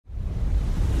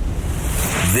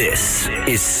This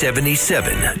is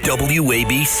 77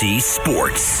 WABC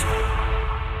Sports.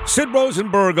 Sid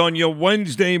Rosenberg on your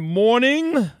Wednesday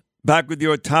morning. Back with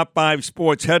your top 5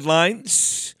 sports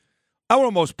headlines.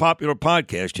 Our most popular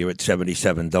podcast here at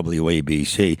 77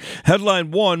 WABC.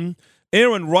 Headline 1,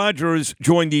 Aaron Rodgers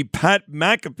joined the Pat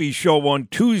McAfee show on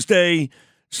Tuesday,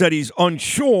 said he's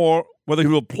unsure whether he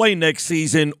will play next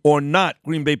season or not.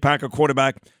 Green Bay Packer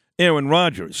quarterback Aaron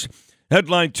Rodgers.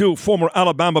 Headline 2, former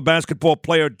Alabama basketball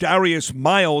player Darius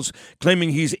Miles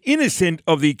claiming he's innocent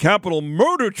of the capital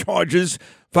murder charges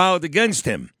filed against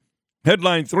him.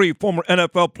 Headline 3, former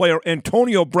NFL player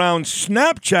Antonio Brown's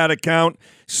Snapchat account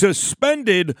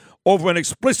suspended over an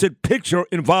explicit picture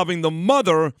involving the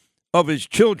mother of his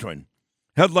children.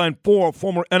 Headline 4,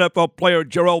 former NFL player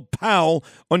Jarrell Powell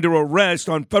under arrest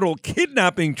on federal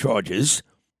kidnapping charges.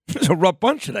 It's a rough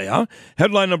bunch today, huh?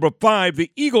 Headline number 5, the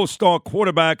Eagles star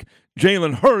quarterback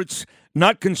Jalen Hurts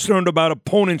not concerned about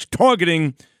opponents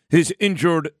targeting his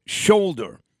injured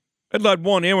shoulder. Headline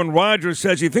 1, Aaron Rodgers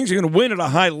says he thinks he's going to win at a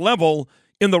high level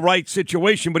in the right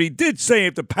situation, but he did say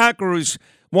if the Packers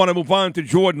want to move on to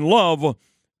Jordan Love,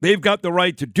 they've got the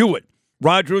right to do it.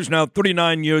 Rodgers, now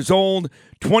 39 years old,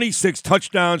 26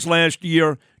 touchdowns last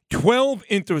year, 12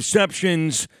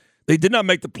 interceptions. They did not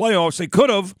make the playoffs. They could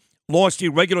have lost the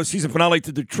regular season finale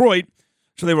to Detroit,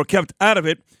 so they were kept out of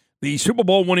it. The Super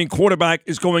Bowl winning quarterback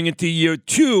is going into year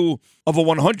 2 of a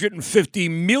 $150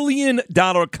 million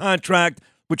contract,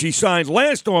 which he signed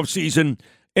last offseason.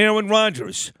 Aaron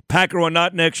Rodgers, Packer or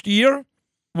not next year,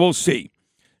 we'll see.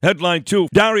 Headline 2,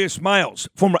 Darius Miles,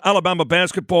 former Alabama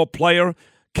basketball player,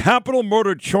 capital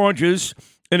murder charges.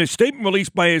 In a statement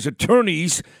released by his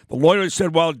attorneys, the lawyers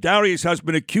said while Darius has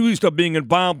been accused of being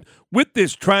involved with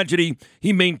this tragedy,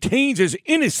 he maintains his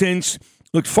innocence,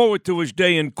 looks forward to his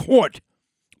day in court.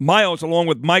 Miles, along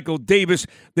with Michael Davis,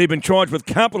 they've been charged with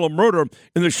capital murder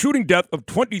in the shooting death of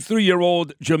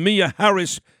 23-year-old Jamia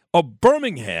Harris of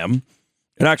Birmingham.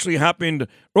 It actually happened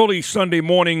early Sunday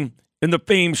morning in the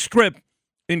famed Strip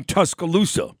in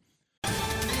Tuscaloosa.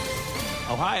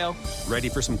 Ohio, ready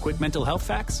for some quick mental health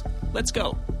facts? Let's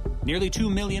go. Nearly 2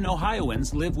 million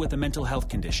Ohioans live with a mental health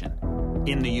condition.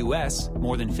 In the U.S.,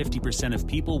 more than 50% of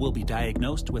people will be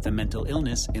diagnosed with a mental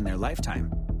illness in their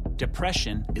lifetime.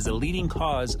 Depression is a leading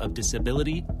cause of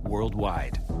disability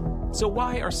worldwide. So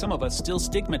why are some of us still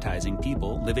stigmatizing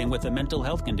people living with a mental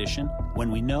health condition when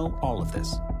we know all of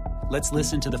this? Let's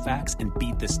listen to the facts and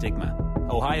beat the stigma.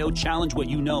 Ohio, challenge what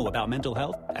you know about mental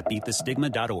health at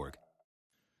beatthestigma.org.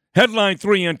 Headline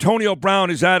 3, Antonio Brown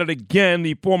is at it again.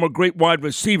 The former great wide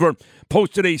receiver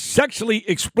posted a sexually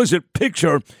explicit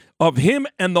picture of him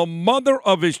and the mother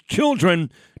of his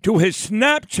children to his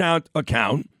Snapchat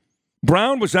account.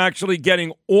 Brown was actually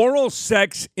getting oral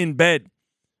sex in bed.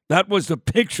 That was the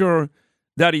picture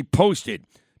that he posted.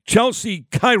 Chelsea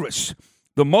Kyrus,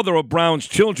 the mother of Brown's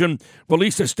children,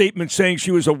 released a statement saying she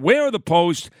was aware of the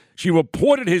post. She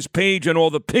reported his page and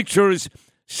all the pictures.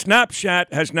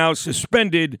 Snapchat has now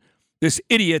suspended this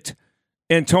idiot,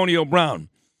 Antonio Brown.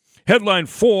 Headline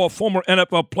 4, former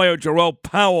NFL player Jarrell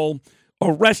Powell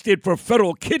arrested for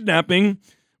federal kidnapping.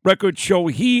 Records show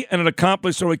he and an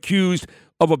accomplice are accused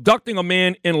of abducting a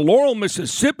man in Laurel,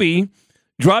 Mississippi,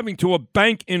 driving to a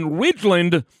bank in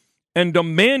Ridgeland, and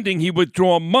demanding he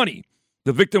withdraw money.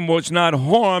 The victim was not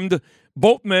harmed.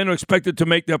 Both men are expected to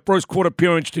make their first court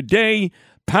appearance today.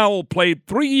 Powell played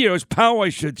 3 years,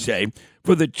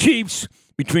 for the Chiefs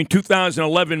between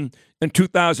 2011 and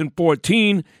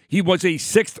 2014. He was a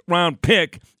 6th-round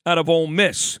pick out of Ole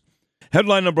Miss.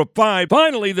 Headline number 5,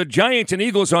 finally, the Giants and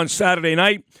Eagles on Saturday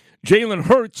night. Jalen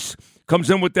Hurts comes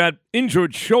in with that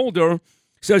injured shoulder,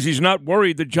 says he's not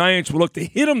worried the Giants will look to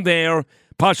hit him there,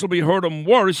 possibly hurt him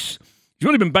worse. He's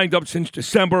really been banged up since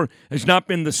December, has not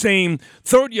been the same.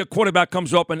 Third-year quarterback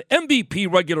comes off an MVP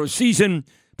regular season,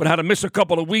 but had to miss a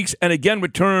couple of weeks and again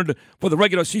returned for the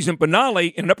regular season finale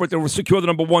in an effort to secure the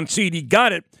number 1 seed. He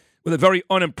got it with a very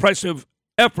unimpressive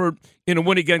effort in a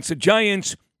win against the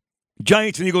Giants.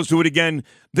 Giants and Eagles do it again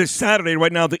this Saturday.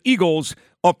 Right now, the Eagles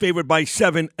are favored by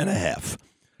 7.5.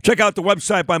 Check out the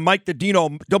website by Mike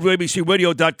Dodino,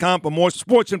 WABCRadio.com for more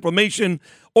sports information.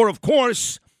 Or, of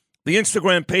course, the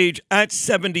Instagram page at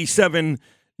 77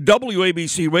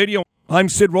 WABC Radio. I'm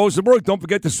Sid Rosenberg. Don't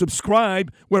forget to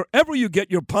subscribe wherever you get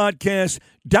your podcasts.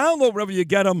 Download wherever you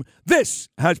get them. This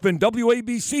has been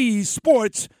WABC's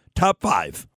Sports Top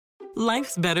 5.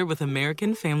 Life's better with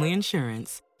American Family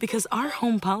Insurance because our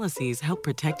home policies help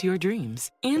protect your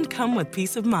dreams and come with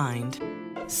peace of mind.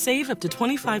 Save up to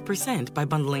 25% by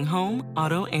bundling home,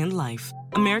 auto, and life.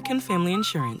 American Family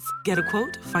Insurance. Get a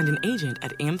quote, find an agent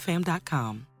at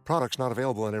amfam.com. Products not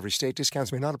available in every state.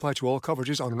 Discounts may not apply to all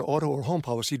coverages on an auto or home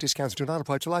policy. Discounts do not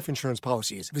apply to life insurance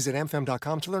policies. Visit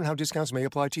amfam.com to learn how discounts may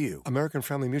apply to you. American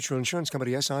Family Mutual Insurance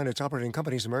Company, SI, and its operating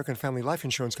companies, American Family Life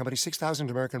Insurance Company, 6000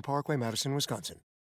 American Parkway, Madison, Wisconsin.